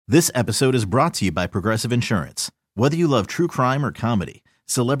This episode is brought to you by Progressive Insurance. Whether you love true crime or comedy,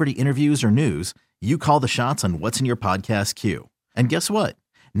 celebrity interviews or news, you call the shots on what's in your podcast queue. And guess what?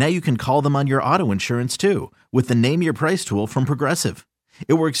 Now you can call them on your auto insurance too with the Name Your Price tool from Progressive.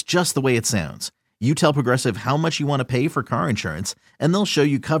 It works just the way it sounds. You tell Progressive how much you want to pay for car insurance, and they'll show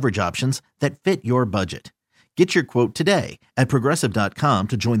you coverage options that fit your budget. Get your quote today at Progressive.com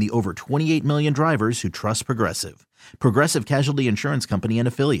to join the over 28 million drivers who trust Progressive. Progressive Casualty Insurance Company and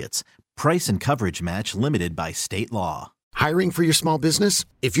Affiliates. Price and coverage match limited by state law. Hiring for your small business?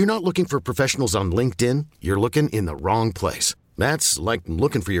 If you're not looking for professionals on LinkedIn, you're looking in the wrong place. That's like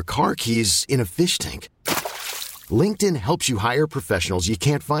looking for your car keys in a fish tank. LinkedIn helps you hire professionals you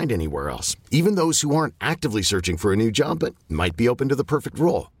can't find anywhere else, even those who aren't actively searching for a new job but might be open to the perfect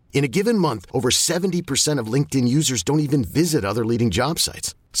role. In a given month, over 70% of LinkedIn users don't even visit other leading job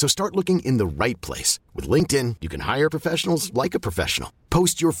sites. So start looking in the right place. With LinkedIn, you can hire professionals like a professional.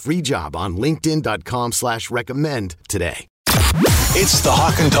 Post your free job on linkedin.com/recommend today. It's the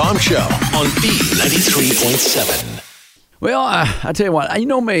Hawk and Tom Show on B93.7. Well, I tell you what, you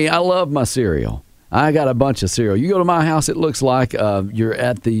know me, I love my cereal. I got a bunch of cereal. You go to my house, it looks like you're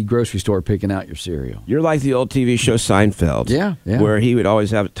at the grocery store picking out your cereal. You're like the old TV show Seinfeld. Yeah. Where he would always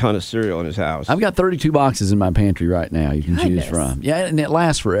have a ton of cereal in his house. I've got 32 boxes in my pantry right now you can choose from. Yeah, and it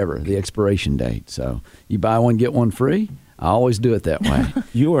lasts forever, the expiration date. So you buy one, get one free. I always do it that way.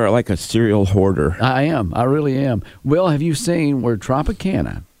 You are like a cereal hoarder. I am. I really am. Well, have you seen where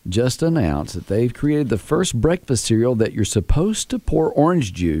Tropicana just announced that they've created the first breakfast cereal that you're supposed to pour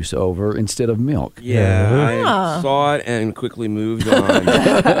orange juice over instead of milk? Yeah, I saw it and quickly moved on.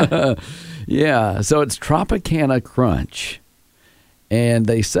 Yeah, so it's Tropicana Crunch. And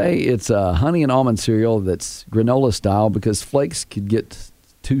they say it's a honey and almond cereal that's granola style because flakes could get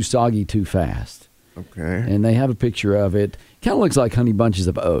too soggy too fast. Okay. And they have a picture of it. Kind of looks like Honey Bunches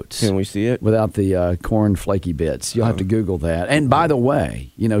of Oats. Can we see it? Without the corn flaky bits. You'll have to Google that. And by the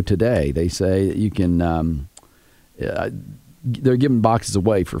way, today they say that you can, they're giving boxes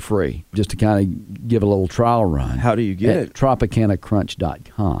away for free just to kind of give a little trial run. How do you get it?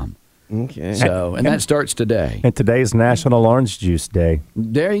 TropicanaCrunch.com. Okay. So, and that starts today. And today's National Orange Juice Day.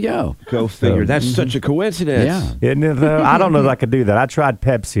 There you go. Go figure. That's such a coincidence. Yeah. Isn't it, though? I don't know if I could do that. I tried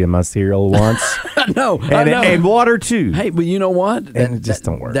Pepsi in my cereal once. No, and water too. Hey, but you know what? And it just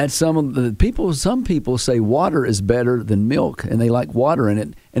don't work. That's some people say water is better than milk, and they like water in it,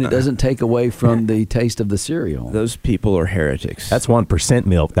 and it doesn't take away from the taste of the cereal. Those people are heretics. That's 1%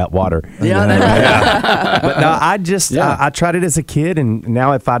 milk, that water. Yeah. But no, I tried it as a kid, and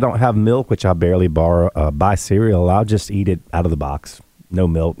now if I don't have milk, which I barely buy cereal, I'll just eat it out of the box. No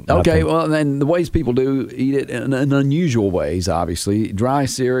milk. Okay, nothing. well, then the ways people do eat it in unusual ways, obviously. Dry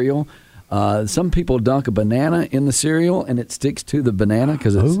cereal. Some people dunk a banana in the cereal and it sticks to the banana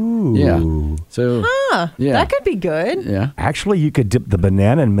because it's So that could be good. Yeah, actually, you could dip the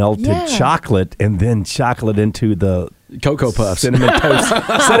banana in melted chocolate and then chocolate into the Cocoa Puffs, cinnamon toast,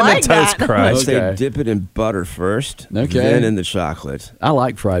 toast crunch. They dip it in butter first, then in the chocolate. I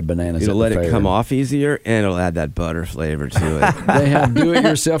like fried bananas. It'll let it come off easier, and it'll add that butter flavor to it. They have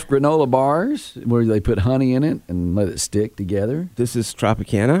do-it-yourself granola bars where they put honey in it and let it stick together. This is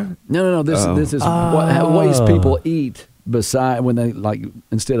Tropicana? No. This is ways people eat when they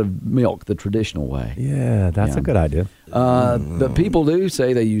instead of milk, the traditional way. Yeah, that's a good idea. But people do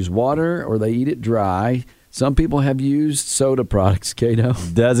say they use water or they eat it dry. Some people have used soda products, Cato.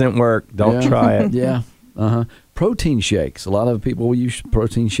 Doesn't work. Don't try it. Yeah. Protein shakes. A lot of people will use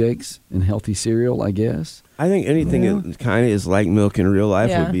protein shakes in healthy cereal, I guess. I think anything that kind of is like milk in real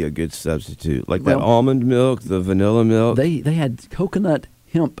life would be a good substitute. Like that almond milk, the vanilla milk. They had coconut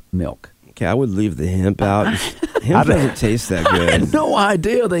hemp milk. Okay, I would leave the hemp out. Hemp doesn't taste that good. I had no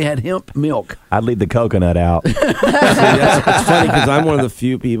idea they had hemp milk. I'd leave the coconut out. It's funny because I'm one of the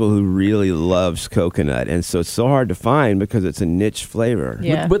few people who really loves coconut, and so it's so hard to find because it's a niche flavor.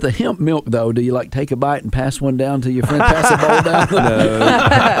 Yeah. With the hemp milk, though, do you take a bite and pass one down to your friend? Pass a bowl down?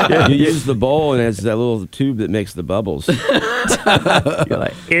 No. You use the bowl, and it's that little tube that makes the bubbles. You're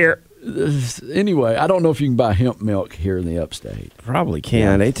like, here. Anyway, I don't know if you can buy hemp milk here in the upstate. Probably can.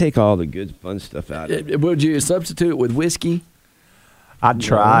 Yeah. They take all the good, fun stuff out of it. Would you substitute it with whiskey? I'd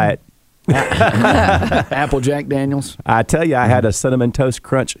try it. Apple Jack Daniels. I tell you, I had a Cinnamon Toast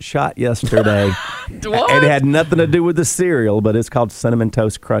Crunch shot yesterday. What? It had nothing to do with the cereal, but it's called Cinnamon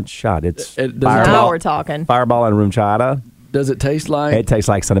Toast Crunch shot. It's now we're talking. Fireball and rum chata. Does it taste like? It tastes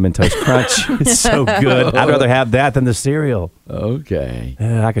like Cinnamon Toast Crunch. It's so good. I'd rather have that than the cereal. Okay.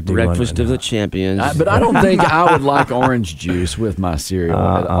 I could do Breakfast one of the champions. But I don't think I would like orange juice with my cereal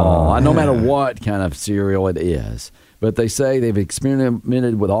at all. No matter what kind of cereal it is. But they say they've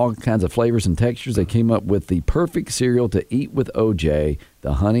experimented with all kinds of flavors and textures. They came up with the perfect cereal to eat with OJ.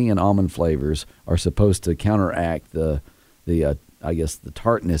 The honey and almond flavors are supposed to counteract the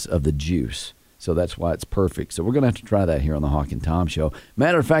tartness of the juice. So that's why it's perfect. So we're going to have to try that here on the Hawk and Tom Show.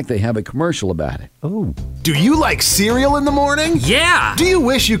 Matter of fact, they have a commercial about it. Oh. Do you like cereal in the morning? Yeah. Do you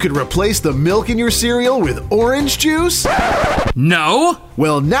wish you could replace the milk in your cereal with orange juice? No.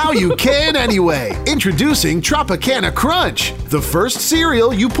 Well, now you can anyway. Introducing Tropicana Crunch, the first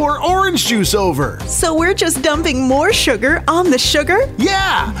cereal you pour orange juice over. So we're just dumping more sugar on the sugar?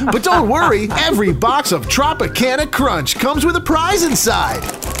 Yeah, but don't worry. Every box of Tropicana Crunch comes with a prize inside.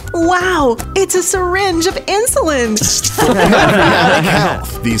 Wow, it's a syringe of insulin. For pancreatic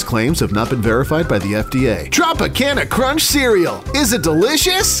health. These claims have not been verified by the FDA. Tropicana Crunch cereal. Is it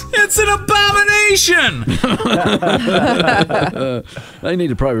delicious? It's an abomination. They need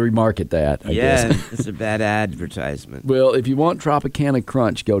to probably remarket that, I guess. It's a bad advertisement. Well, if you want Tropicana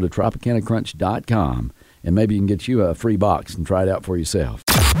Crunch, go to TropicanaCrunch.com, and maybe you can get you a free box and try it out for yourself.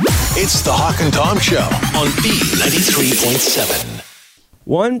 It's the Hawk and Tom Show on B93.7.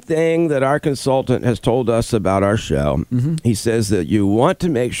 One thing that our consultant has told us about our show, he says that you want to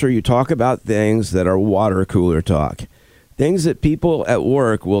make sure you talk about things that are water cooler talk. Things that people at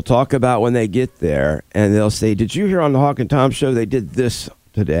work will talk about when they get there, and they'll say, did you hear on the Hawk and Tom Show they did this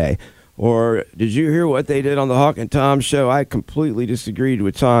today? Or did you hear what they did on the Hawk and Tom Show? I completely disagreed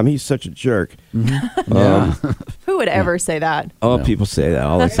with Tom. He's such a jerk. Who would ever say that? Oh, people say that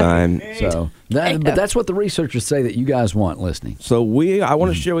all the time. But that's what the researchers say that you guys want listening. So I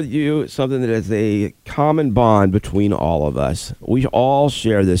want to share with you something that is a common bond between all of us. We all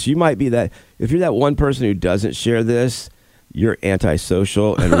share this. You might be that, if you're that one person who doesn't share this, you're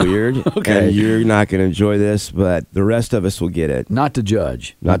antisocial and weird, Okay. and you're not going to enjoy this, but the rest of us will get it. Not to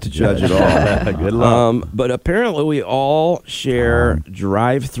judge. Not to judge at all. Good luck. But apparently we all share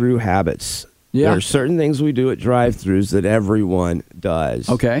drive-through habits. Yeah. There are certain things we do at drive-thrus that everyone does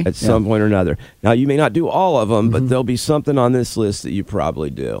at some point or another. Now, you may not do all of them, but there'll be something on this list that you probably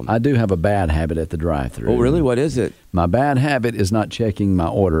do. I do have a bad habit at the drive-thru. Oh, really? What is it? My bad habit is not checking my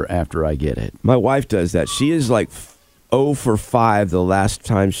order after I get it. My wife does that. She is like 0 for 5 the last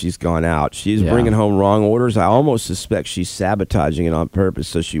time she's gone out. She's bringing home wrong orders. I almost suspect she's sabotaging it on purpose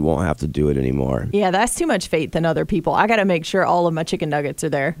so she won't have to do it anymore. Yeah, that's too much faith in other people. I got to make sure all of my chicken nuggets are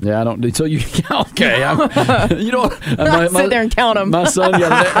there. Yeah, I don't do. So you okay? You don't sit there and count them. My son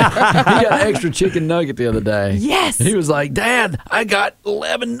got an extra chicken nugget the other day. Yes, he was like, "Dad, I got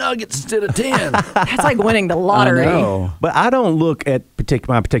 11 nuggets instead of 10." That's like winning the lottery. I know. But I don't look at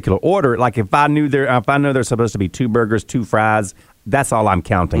my particular order. Like if I know there's supposed to be 2 burgers, 2 fries, that's all I'm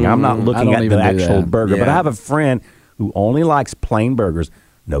counting. I'm not looking at the actual burger. Yeah. But I have a friend who only likes plain burgers.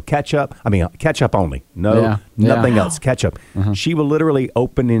 No ketchup. I mean, ketchup only. Nothing else. Ketchup. She will literally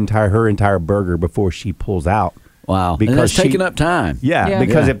open her entire burger before she pulls out. Wow. Because and that's taking up time. Yeah,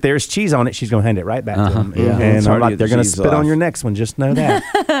 because if there's cheese on it, she's going to hand it right back to them. Yeah. And I'm like, they're going to spit on your next one. Just know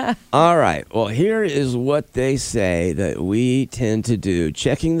that. All right. Well, here is what they say that we tend to do.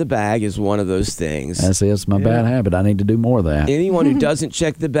 Checking the bag is one of those things. That's my bad habit. I need to do more of that. Anyone who doesn't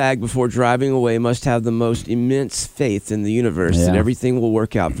check the bag before driving away must have the most immense faith in the universe that everything will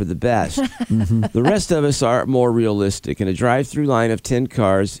work out for the best. The rest of us are more realistic. In a drive-through line of 10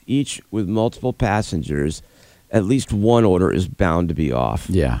 cars, each with multiple passengers, at least one order is bound to be off.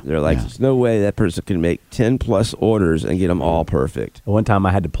 Yeah. They're like, there's no way that person can make 10 plus orders and get them all perfect. One time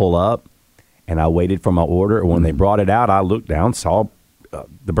I had to pull up and I waited for my order. And when they brought it out, I looked down, saw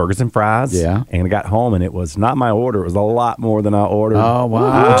the burgers and fries. Yeah. And I got home and it was not my order. It was a lot more than I ordered. Oh,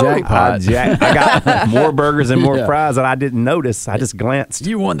 wow. Jackpot. I got more burgers and more fries that I didn't notice. I just glanced.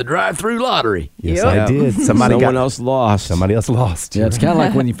 You won the drive-through lottery. Yes, I did. Someone else lost. Somebody else lost. Yeah, it's kind of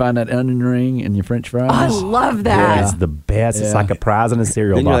like when you find that onion ring in your French fries. I love that. Yeah. It's the best. It's like a prize in a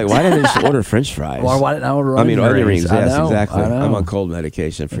cereal Then box. you're like, why didn't I just order French fries? Or why didn't I order onion rings? I Yes, know, exactly. I know. I'm on cold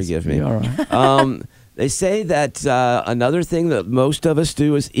medication. Forgive me. All right. They say that another thing that most of us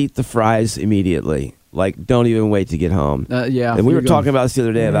do is eat the fries immediately. Like, don't even wait to get home. Yeah. And we were talking about this the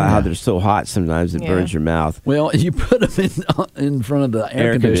other day about how they're so hot sometimes it burns your mouth. Well, you put them in front of the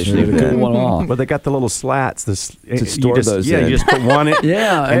air conditioner to conditioner, cool one off. But they got the little slats to store those in. in. You just put one in.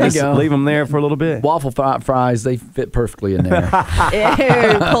 Yeah, there and you just go. leave them there for a little bit. Waffle fries, they fit perfectly in there.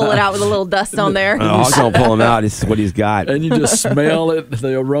 Ew, pull it out with a little dust on there. Hog's going to pull him out. It's what he's got. And you just smell it,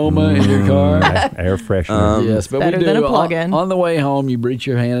 the aroma in your car. Air freshener. Yes, but Better we do. than a plug-in. On the way home, you reach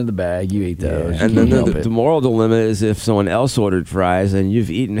your hand in the bag, you eat those. And then then the moral dilemma is if someone else ordered fries and you've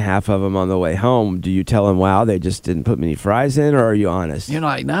eaten half of them on the way home, do you tell them, wow, they just didn't put many fries in, or are you honest? You're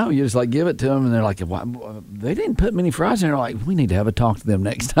like, no, you just like give it to them, and they're like, they didn't put many fries in. They're like, we need to have a talk to them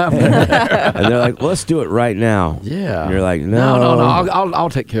next time. And they're like, well, let's do it right now. Yeah. And you're like, no. I'll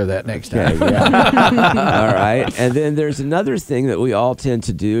take care of that next time. Okay, yeah. All right. And then there's another thing that we all tend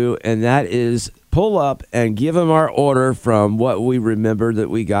to do, and that is pull up and give them our order from what we remember that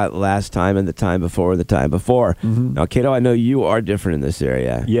we got last time and the time before and the time before. Mm-hmm. Now, Cato, I know you are different in this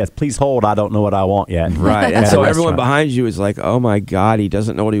area. Yes, please hold. I don't know what I want yet. Right. And so everyone behind you is like, oh, my God, he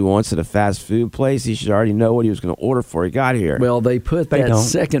doesn't know what he wants at a fast food place. He should already know what he was going to order before he got here. Well, they put that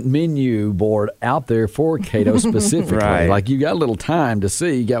second menu board out there for Cato specifically. Right. Like, you got a little time to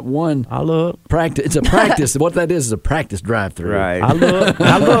see. You got one. I look. Practice. It's a practice. What that is a practice drive-through. Right. I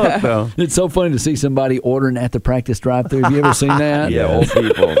look, though. It's so funny to see somebody ordering at the practice drive-thru. Have you ever seen that? Yeah, old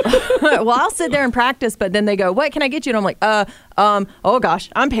people. Well, I'll sit there and practice, but then they go, what can I get you? And I'm like, oh gosh,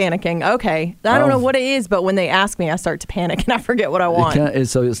 I'm panicking. Okay. I don't know what it is, but when they ask me, I start to panic and I forget what I want.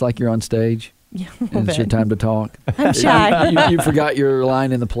 So it's like you're on stage? Yeah, and it's your time to talk. I'm shy. You forgot your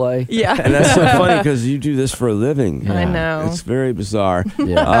line in the play. Yeah, and that's so funny because you do this for a living. Yeah. I know, it's very bizarre.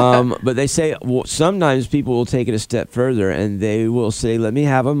 Yeah. But they say sometimes people will take it a step further and they will say, "Let me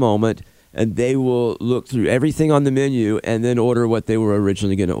have a moment." And they will look through everything on the menu and then order what they were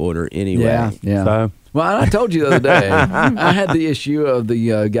originally going to order anyway. Yeah. So. Well, I told you the other day, I had the issue of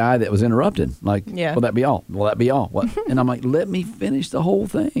the guy that was interrupted. Like, will that be all? Will that be all? What? And I'm like, let me finish the whole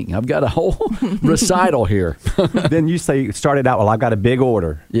thing. I've got a whole recital here. Then you started out, well, I've got a big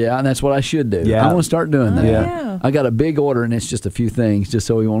order. Yeah, and that's what I should do. Yeah. I'm going to start doing that. Yeah. I got a big order, and it's just a few things, just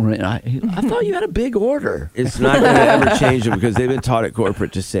so he won't. I thought you had a big order. It's not going to ever change it because they've been taught at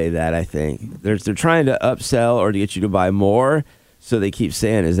corporate to say that, I think. They're trying to upsell or to get you to buy more. So they keep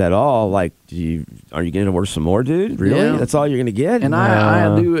saying, is that all? Like, are you going to order some more, dude? Really? Yeah. That's all you're going to get? And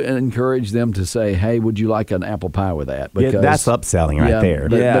I do encourage them to say, hey, would you like an apple pie with that? Because that's upselling right there.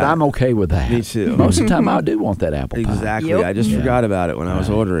 But I'm okay with that. Me too. Most of the time, I do want that apple pie. Exactly. Yep. I just forgot about it when I was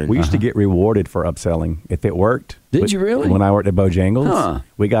ordering. We used to get rewarded for upselling if it worked. Did you really? When I worked at Bojangles,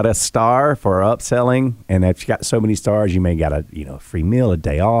 we got a star for upselling. And if you got so many stars, you may got a free meal, a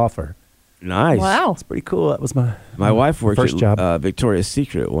day off, or... Nice. Wow. It's pretty cool. That was my wife worked first job. Victoria's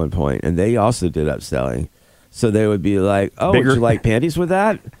Secret at one point, and they also did upselling. So they would be like, oh, would you like panties with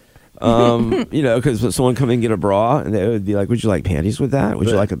that? Because someone come in and get a bra, and they would be like, would you like panties with that? Would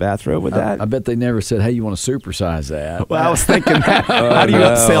you like a bathrobe with that? I bet they never said, hey, you want to supersize that? Well, I was thinking, how do you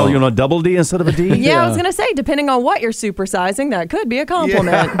upsell? You want a double D instead of a D? Yeah, I was going to say, depending on what you're supersizing, that could be a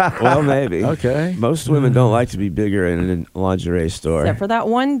compliment. Yeah. Well, maybe. Okay. Most women don't like to be bigger in a lingerie store. Except for that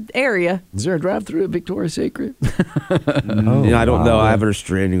one area. Is there a drive-thru at Victoria's Secret? I don't know. I have a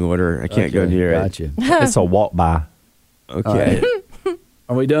restraining order. I can't go near it. Gotcha. It's a walk by. Okay.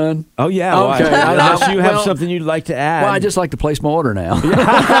 Are we done? Oh, yeah. Okay. Unless you have something you'd like to add. Well, I just like to place my order now.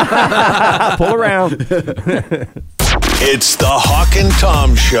 Pull around. It's the Hawk and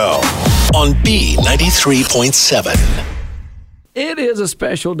Tom Show on B93.7. It is a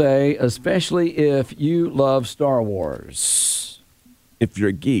special day, especially if you love Star Wars. If you're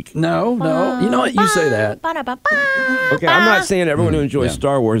a geek. No. You know what? You say that. Okay, I'm not saying everyone who enjoys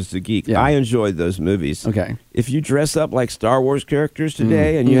Star Wars is a geek. Yeah. I enjoyed those movies. Okay. If you dress up like Star Wars characters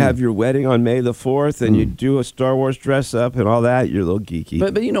today and you have your wedding on May the 4th and you do a Star Wars dress up and all that, you're a little geeky.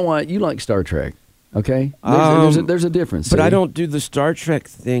 But you know what? You like Star Trek. Okay, there's a difference. But see? I don't do the Star Trek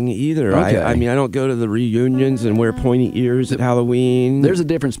thing either. Okay. I mean, I don't go to the reunions and wear pointy ears at Halloween. There's a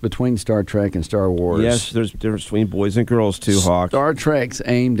difference between Star Trek and Star Wars. Yes, there's a difference between boys and girls too, Hawk. Star Trek's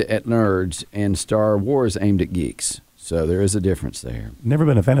aimed at nerds and Star Wars aimed at geeks. So there is a difference there. Never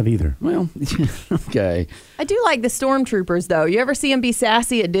been a fan of either. Well, okay. I do like the stormtroopers, though. You ever see them be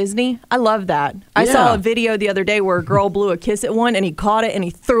sassy at Disney? I love that. I saw a video the other day where a girl blew a kiss at one, and he caught it, and he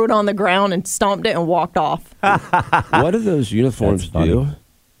threw it on the ground and stomped it and walked off. What do those uniforms do?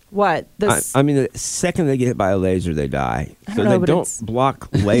 What? I mean, the second they get hit by a laser, they die. So they don't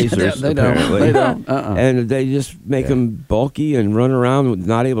block lasers, they apparently. They don't. And they just make them bulky and run around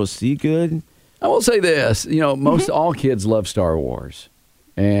not able to see good. I will say this, most all kids love Star Wars.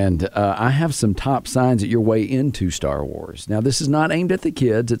 And I have some top signs at your way into Star Wars. Now, this is not aimed at the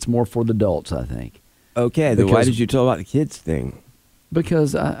kids. It's more for the adults, I think. Okay, then why did you tell about the kids thing?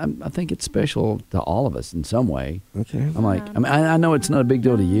 Because I think it's special to all of us in some way. Okay. I know it's not a big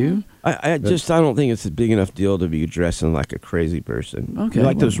deal to you. I don't think it's a big enough deal to be dressing like a crazy person. Okay. You're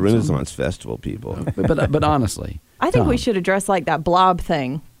like those Renaissance Festival people. But honestly. I think we should have dressed like that blob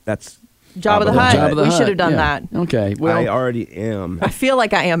thing. That's Jabba the Hutt. We should have done that. Okay. Well, I already am. I feel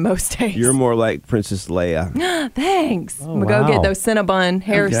like I am most days. You're more like Princess Leia. Thanks. I'm going to go get those Cinnabon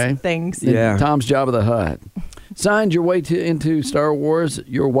hair things. Yeah. Tom's Jabba the Hutt. Signed your way into Star Wars.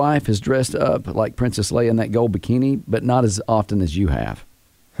 Your wife has dressed up like Princess Leia in that gold bikini, but not as often as you have.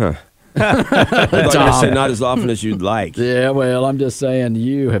 Huh. I thought you were saying not as often as you'd like. Yeah, well, I'm just saying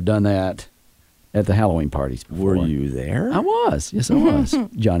you have done that at the Halloween parties before. Were you there? I was. Yes, I was.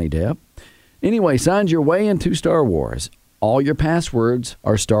 Johnny Depp. Anyway, signed your way into Star Wars. All your passwords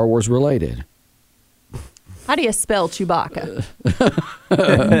are Star Wars related. How do you spell Chewbacca?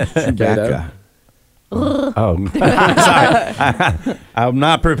 Chewbacca. Oh, sorry. I'm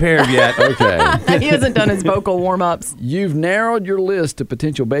not prepared yet. Okay. He hasn't done his vocal warm-ups. You've narrowed your list of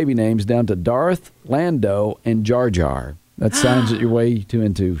potential baby names down to Darth, Lando, and Jar Jar. That signs your way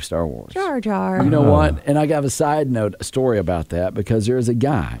into Star Wars. Jar Jar. You know what? And I got a side note, a story about that, because there's a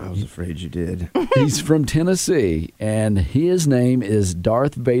guy. I was afraid you did. He's from Tennessee, and his name is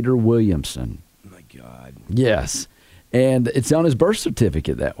Darth Vader Williamson. Oh, my God. Yes. And it's on his birth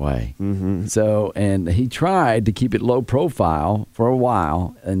certificate that way. Mm-hmm. So, and he tried to keep it low profile for a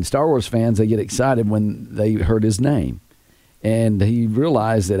while. And Star Wars fans, they get excited when they heard his name. And he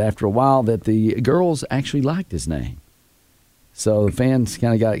realized that after a while that the girls actually liked his name. So the fans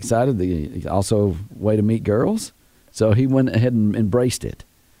kind of got excited. Also, way to meet girls. So he went ahead and embraced it.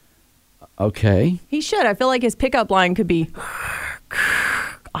 Okay. He should. I feel like his pickup line could be,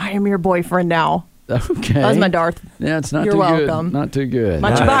 I am your boyfriend now. Okay. That was my Darth. Yeah, it's not You're too welcome. good. Not too good.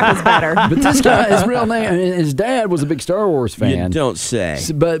 My Chewbacca's better. But this guy, his real name, his dad was a big Star Wars fan. You don't say.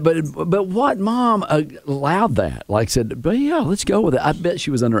 But what mom allowed that? Like said, but yeah, let's go with it. I bet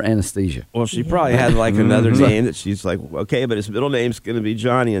she was under anesthesia. Well, she probably had like another name that she's like, okay, but his middle name's going to be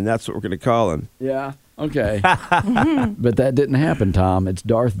Johnny, and that's what we're going to call him. Yeah. Okay. But that didn't happen, Tom. It's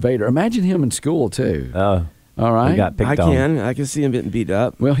Darth Vader. Imagine him in school too. Oh. All right. He got picked on. I can see him getting beat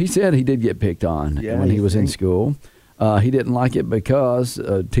up. Well, he said he did get picked on when he was in school. He didn't like it because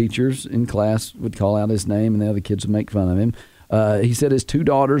teachers in class would call out his name and the other kids would make fun of him. He said his two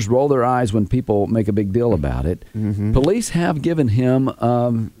daughters roll their eyes when people make a big deal about it. Mm-hmm. Police have given him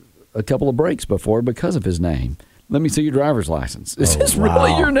a couple of breaks before because of his name. Let me see your driver's license. Is this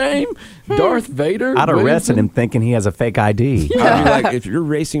really your name? Darth Vader? I'd arrested him thinking he has a fake ID. I'd be like, if you're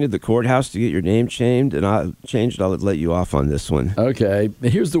racing to the courthouse to get your name changed, and I'll let you off on this one. Okay.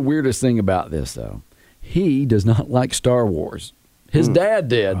 Here's the weirdest thing about this, though. He does not like Star Wars. His dad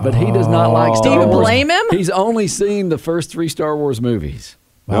did, but he does not like Star Wars. Do you blame him? He's only seen the first 3 Star Wars movies.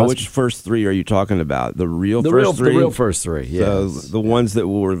 Now, which first 3 are you talking about? The real first 3? The real first 3, yes. So the ones that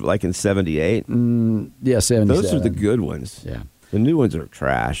were like in 78? Yeah, 77. Those are the good ones. Yeah. The new ones are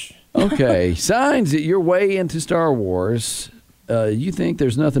trash. Okay. Signs that you're way into Star Wars. You think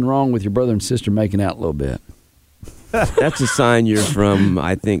there's nothing wrong with your brother and sister making out a little bit. That's a sign you're from,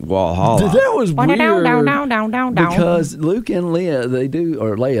 I think, Walhalla. That was weird down. because Luke and Leia,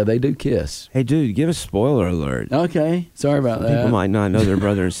 they do kiss. Hey, dude, give a spoiler alert. Okay. Sorry about that. People might not know their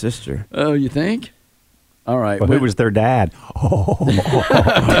brother and sister. Oh, you think? All right. Well, who was their dad?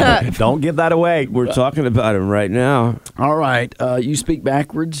 Don't give that away. We're talking about him right now. All right. You speak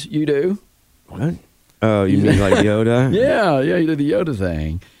backwards. You do? What? Oh, you mean like Yoda? Yeah, you did the Yoda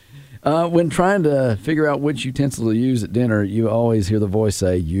thing. When trying to figure out which utensil to use at dinner, you always hear the voice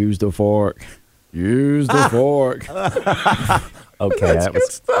say, use the fork. Use the fork. Okay, that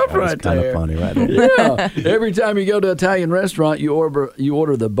was kind of funny right there. Yeah. Every time you go to an Italian restaurant, you order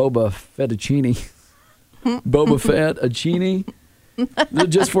the Boba Fettuccine. Boba Fettuccine.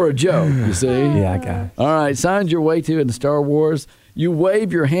 Just for a joke, you see? Yeah, I got it. All right, signs your way to in Star Wars. You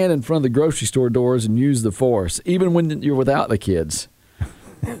wave your hand in front of the grocery store doors and use the Force, even when you're without the kids.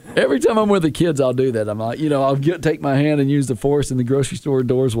 Every time I'm with the kids, I'll do that. I'm like, I'll take my hand and use the Force, and the grocery store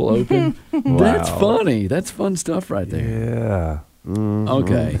doors will open. Wow. That's funny. That's fun stuff right there. Yeah. Mm-hmm.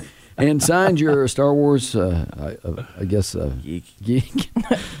 Okay. And signed your Star Wars, I guess, geek.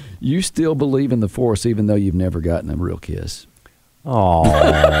 You still believe in the Force, even though you've never gotten a real kiss. Oh,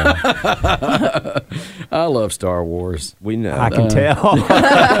 I love Star Wars. We know. I can tell.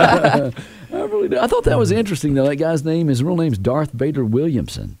 I really do. I thought that was interesting, though. That guy's his real name's Darth Vader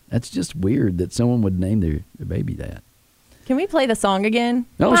Williamson. That's just weird that someone would name their baby that. Can we play the song again?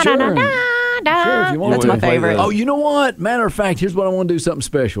 Oh, sure. Sure, if you want. That's my favorite. Oh, you know what? Matter of fact, here's what I want to do. Something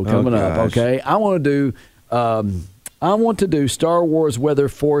special coming up. Okay, I want to do Star Wars weather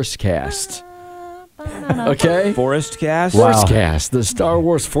forecast. Okay, Forest Cast. Forcecast, the Star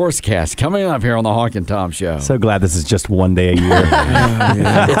Wars Forcecast coming up here on the Hawk and Tom Show. So glad this is just one day a year.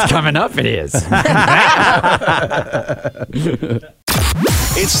 It's coming up. It is.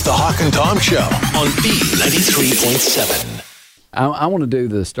 It's the Hawk and Tom Show on B93.7. I want to do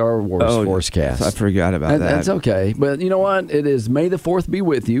the Star Wars Forcecast. I forgot about that. That's okay. But you know what? It is May the 4th be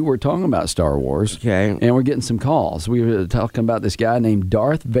with you. We're talking about Star Wars. Okay. And we're getting some calls. We were talking about this guy named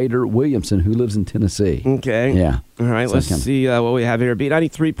Darth Vader Williamson who lives in Tennessee. Okay. Yeah. All right, let's see what we have here.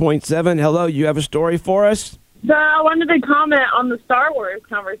 B93.7. Hello, you have a story for us? So I wanted to comment on the Star Wars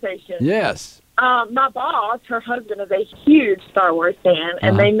conversation. Yes. My boss, her husband, is a huge Star Wars fan,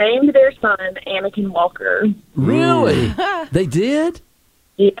 and they named their son Anakin Walker. Really? They did?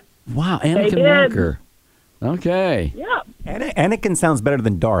 Yeah. Wow, Anakin Walker. Okay. Yeah. Anakin sounds better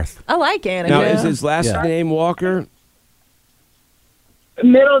than Darth. I like Anakin. Now, is his last name Walker?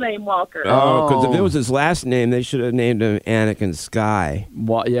 Middle name Walker. Oh, because if it was his last name, they should have named him Anakin Sky.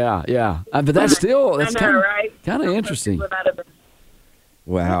 Well, yeah. But that's still kind of interesting.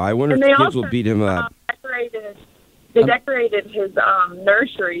 Wow, I wonder if the kids will beat him up. They decorated his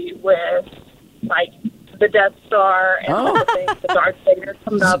nursery with, like, the Death Star and the Darth Vader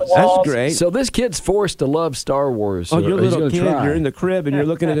coming out of the walls. That's great. So this kid's forced to love Star Wars. Oh, you're a little kid. You're in the crib, and you're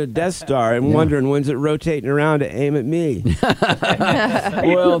looking at a Death Star and wondering when's it rotating around to aim at me.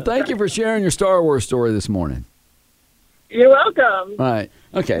 Well, thank you for sharing your Star Wars story this morning. You're welcome. All right.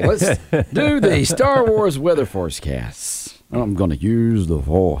 Okay, let's do the Star Wars weather forecast. I'm going to use the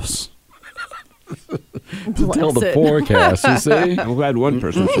Force to tell the forecast, you see? I'm glad one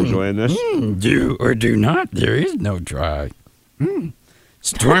person's enjoying this. Do or do not, there is no try.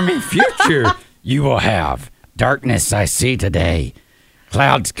 Stormy future you will have. Darkness I see today.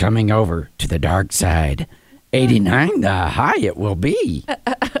 Clouds coming over to the dark side. 89 the high it will be.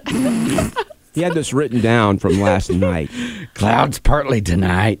 He had this written down from last night. Clouds partly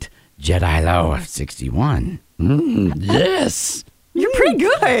tonight. Jedi low of 61. Yes. You're pretty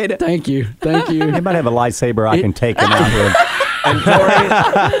good. Thank you. He might have a lightsaber I can take him out here. And Tori,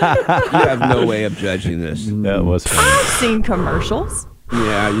 you have no way of judging this. That was funny. I've seen commercials.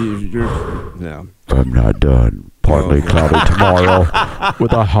 Yeah, you're no. I'm not done. Partly cloudy tomorrow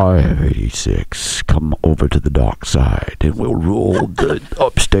with a high of 86. Come over to the dark side and we'll rule the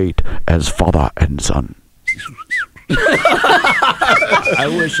upstate as father and son. I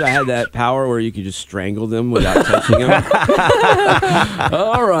wish I had that power where you could just strangle them without touching them.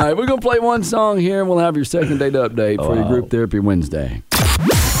 All right, we're going to play one song here, and we'll have your second date update for your Group Therapy Wednesday.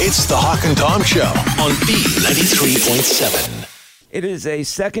 It's the Hawk and Tom Show on B93.7. It is a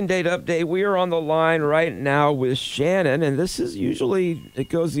second date update. We are on the line right now with Shannon, and this is usually, it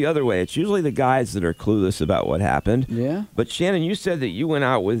goes the other way. It's usually the guys that are clueless about what happened. Yeah. But Shannon, you said that you went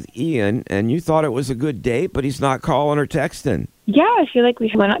out with Ian, and you thought it was a good date, but he's not calling or texting. Yeah, I feel like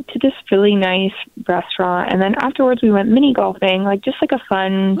we went up to this really nice restaurant, and then afterwards we went mini golfing, like just like a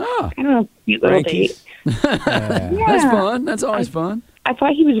fun, I don't know, cute little date. Yeah. That's fun. That's always fun. I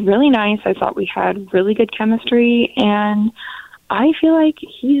thought he was really nice. I thought we had really good chemistry, and I feel like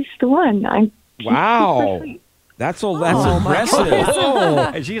he's the one. Wow. That's impressive.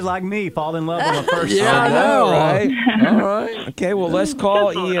 And she's like me, fall in love on the first Yeah, I know, right? All right. Okay, well, let's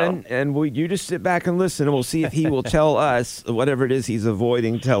call Ian, and you just sit back and listen, and we'll see if he will tell us whatever it is he's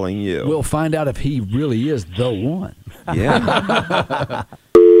avoiding telling you. We'll find out if he really is the one. Yeah.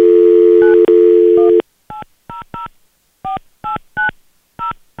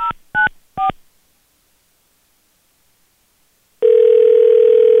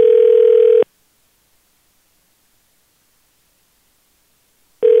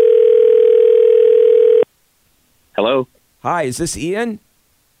 Hello. Hi, is this Ian?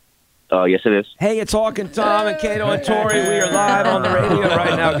 Yes, it is. Hey, it's Hawk and Tom and Kato and Tori. We are live on the radio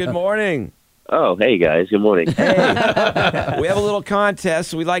right now. Good morning. Oh, hey, guys. Good morning. Hey, we have a little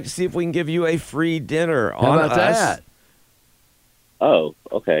contest. We'd like to see if we can give you a free dinner on How about us. that? Oh,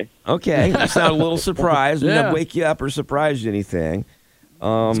 okay. Okay. You sound a little surprised. We Yeah. didn't wake you up or surprise you anything.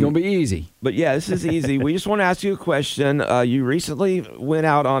 It's going to be easy. But yeah, this is easy. We just want to ask you a question. You recently went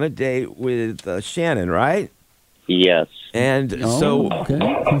out on a date with Shannon, right? Yes. And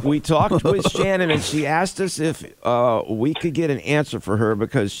we talked with Shannon, and she asked us if we could get an answer for her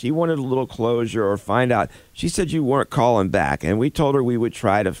because she wanted a little closure or find out. She said you weren't calling back, and we told her we would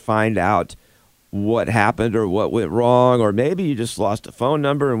try to find out what happened or what went wrong, or maybe you just lost a phone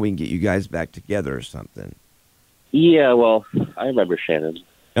number and we can get you guys back together or something. Yeah, well, I remember Shannon.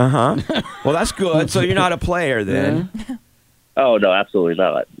 Uh-huh. Well, that's good. So you're not a player then. Yeah. Oh, no, absolutely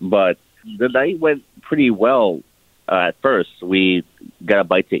not. But the night went pretty well. At first, we got a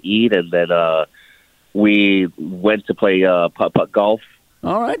bite to eat, and then we went to play putt-putt golf.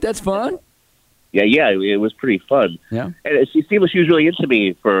 All right, that's fun. Yeah, it was pretty fun. Yeah, and she seemed like she was really into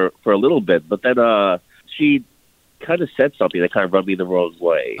me for a little bit, but then she kind of said something that kind of rubbed me the wrong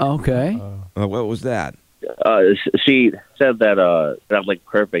way. Okay. What was that? She said that I'm like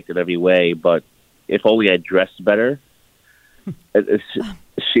perfect in every way, but if only I dressed better.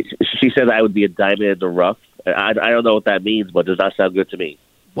 She said I would be a diamond in the rough. I don't know what that means, but does not sound good to me.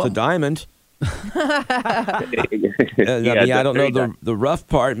 It's a diamond. Yeah, I don't know the rough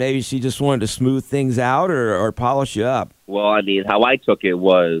part. Maybe she just wanted to smooth things out or polish you up. Well, I mean, how I took it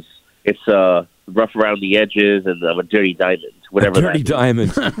was it's rough around the edges, and I'm a dirty diamond. Whatever. A dirty that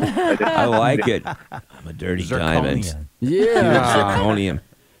means. diamond. I like it. I'm a dirty diamond. Yeah. Zirconium.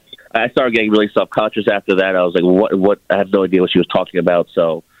 I started getting really self-conscious after that. I was like, what? I have no idea what she was talking about.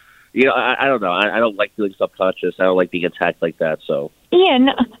 So, I don't know. I don't like feeling self-conscious. I don't like being attacked like that. So, Ian,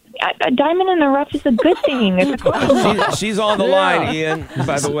 a diamond in the rough is a good thing. She's on the line, Ian,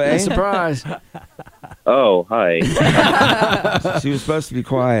 by the way. Surprise. Oh, hi. She was supposed to be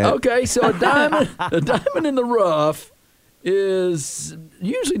quiet. Okay, so a diamond in the rough is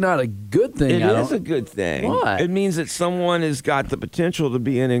usually not a good thing. It is a good thing. What? It means that someone has got the potential to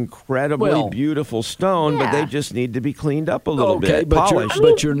be an incredibly beautiful stone, but they just need to be cleaned up a little bit.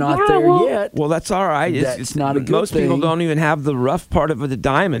 But you're not there yet. Well, that's all right. It's not a good most thing. people don't even have the rough part of the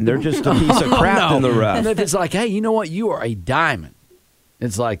diamond. They're just a piece of crap in the rough. And if it's like, hey, you know what? You are a diamond.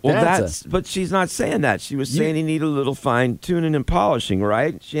 It's like, but she's not saying that. She was saying you need a little fine tuning and polishing,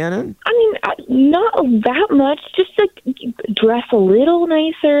 right, Shannon? I mean, not that much. Just like dress a little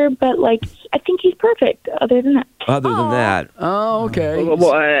nicer, but like I think he's perfect. Other than that. Oh, okay.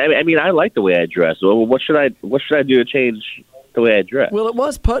 Well, I mean, I like the way I dress. Well, what should I do to change the way I dress? Well, it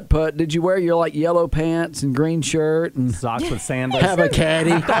was putt-putt. Did you wear your yellow pants and green shirt and socks with sandals? Have a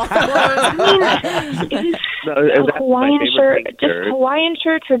caddy. A Hawaiian shirt. Just Hawaiian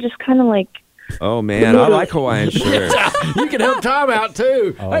shirts are just kind of like. Oh man, I like Hawaiian shirts. You can help Tom out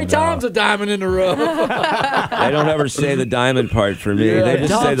too. Hey, Tom's a diamond in the rough. They don't ever say the diamond part for me. They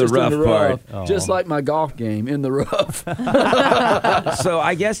just say the rough part. Just like my golf game, in the rough. So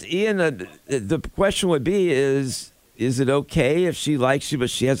I guess, Ian, the question would be is it okay if she likes you, but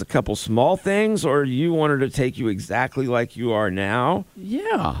she has a couple small things, or you want her to take you exactly like you are now?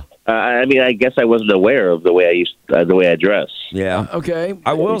 Yeah. I mean, I guess I wasn't aware of the way I dress. Yeah. Okay.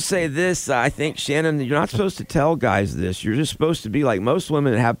 I will say this. I think, Shannon, you're not supposed to tell guys this. You're just supposed to be like most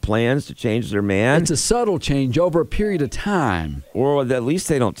women that have plans to change their man. It's a subtle change over a period of time. Or at least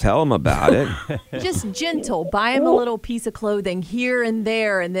they don't tell them about it. Just gentle. Buy him a little piece of clothing here and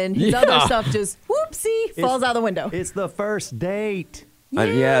there, and then his other stuff just, whoopsie, falls out the window. It's the first date.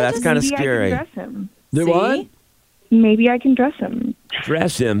 That's kind of scary. I can dress him. Do what? Maybe I can dress him.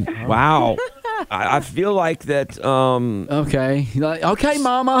 Dress him. Wow. I feel like that. Okay. Okay,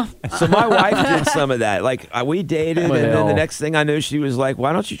 Mama. So my wife did some of that. Like we dated, and then the next thing I knew, she was like,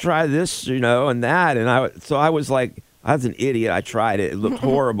 "Why don't you try this, and that?" And I was like, I was an idiot. I tried it. It looked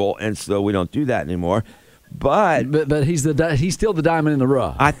horrible, and so we don't do that anymore. But he's still the diamond in the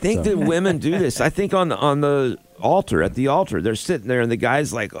rough. I think that women do this. I think on the altar, at the altar, they're sitting there, and the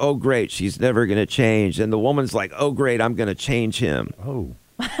guy's like, "Oh, great, she's never going to change," and the woman's like, "Oh, great, I'm going to change him." Oh,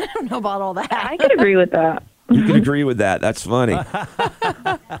 I don't know about all that. I could agree with that. You can agree with that. That's funny.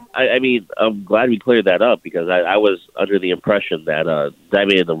 I mean, I'm glad we cleared that up because I was under the impression that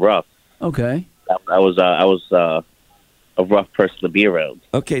diamond in the rough. Okay. I was a rough person to be around.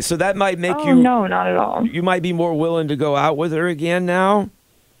 Okay, so that might make you. No, not at all. You might be more willing to go out with her again now.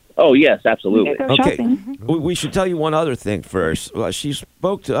 Oh yes, absolutely. Okay, we should tell you one other thing first. She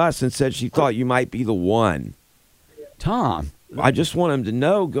spoke to us and said she thought you might be the one. Tom. I just want him to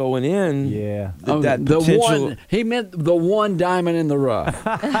know going in. Yeah. That the potential. one. He meant the one diamond in the rough.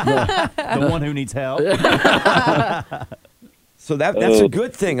 the one who needs help. So that's a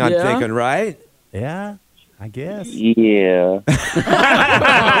good thing, I'm thinking, right? Yeah. I guess. Yeah.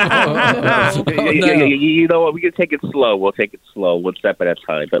 You know what? We can take it slow. We'll take it slow, one step at a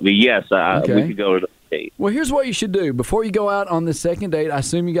time. But yes, we could go to the date. Well, here's what you should do. Before you go out on the second date, I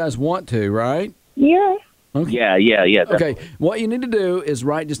assume you guys want to, right? Yeah. Okay. Yeah. Okay, what you need to do is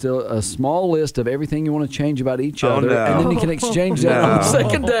write just a small list of everything you want to change about each other, and then you can exchange that on the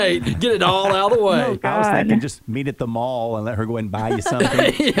second date. Get it all out of the way. I was thinking just meet at the mall and let her go and buy you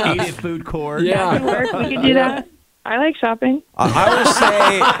something. Eat at food court. Yeah. That could work. We could do that. I like shopping. I would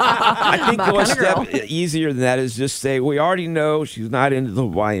say, I think one step easier than that is just say, we already know she's not into the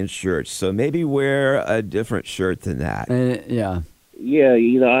Hawaiian shirts, so maybe wear a different shirt than that. Yeah. Yeah,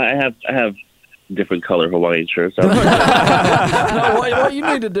 I have different color Hawaiian shirts. No, what you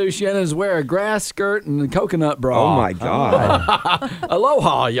need to do, Shannon, is wear a grass skirt and a coconut bra. Oh, my God.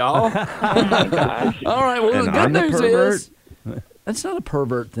 Aloha, y'all. Oh, my gosh. All right, well, the good news is That's not a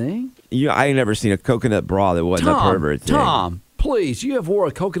pervert thing. I ain't never seen a coconut bra that wasn't a pervert thing. Tom, please, you have wore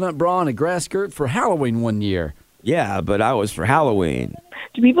a coconut bra and a grass skirt for Halloween one year. Yeah, but I was for Halloween.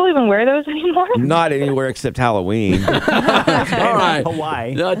 Do people even wear those anymore? Not anywhere except Halloween. All right.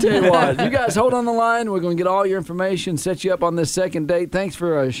 Hawaii. I'll tell you what. You guys hold on the line. We're going to get all your information, set you up on this second date. Thanks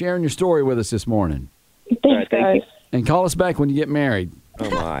for sharing your story with us this morning. Thanks, guys. And call us back when you get married. Oh,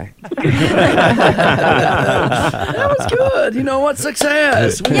 my. That was good. You know what?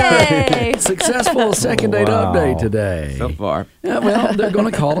 Success. Yay. Successful second date update today. So far. Yeah, well, they're going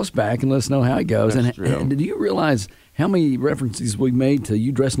to call us back and let us know how it goes. That's and, true. and did you realize how many references we made to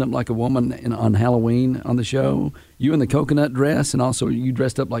you dressing up like a woman on Halloween on the show? You in the coconut dress, and also you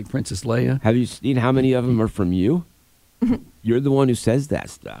dressed up like Princess Leia. Have you seen how many of them are from you? You're the one who says that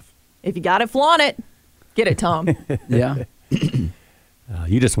stuff. If you got it, flaunt it. Get it, Tom. Yeah.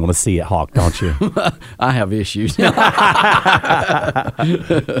 You just want to see it, Hawk, don't you? I have issues. It's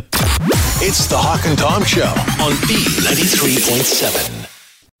the Hawk and Tom Show on B93.7.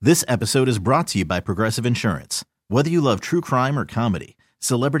 This episode is brought to you by Progressive Insurance. Whether you love true crime or comedy,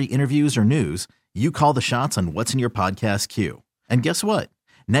 celebrity interviews or news, you call the shots on what's in your podcast queue. And guess what?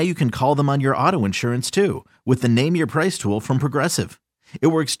 Now you can call them on your auto insurance too with the Name Your Price tool from Progressive. It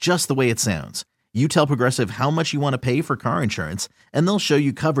works just the way it sounds. You tell Progressive how much you want to pay for car insurance, and they'll show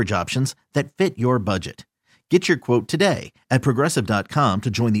you coverage options that fit your budget. Get your quote today at Progressive.com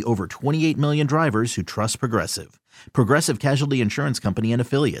to join the over 28 million drivers who trust Progressive. Progressive Casualty Insurance Company and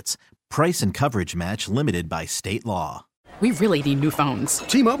Affiliates. Price and coverage match limited by state law. We really need new phones.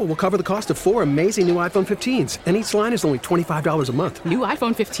 T-Mobile will cover the cost of 4 amazing new iPhone 15s, and each line is only $25 a month. New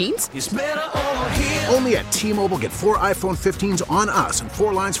iPhone 15s? It's better over here. Only at T-Mobile, get 4 iPhone 15s on us and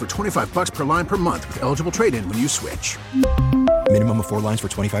 4 lines for $25 per line per month with eligible trade-in when you switch. Minimum of 4 lines for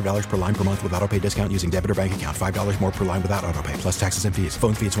 $25 per line per month with autopay discount using debit or bank account. $5 more per line without autopay, plus taxes and fees.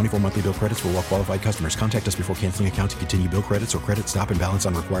 Phone fee at 24 monthly bill credits for well qualified customers. Contact us before canceling account to continue bill credits or credit stop and balance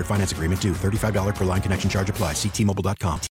on required finance agreement due. $35 per line connection charge applies. See T-Mobile.com.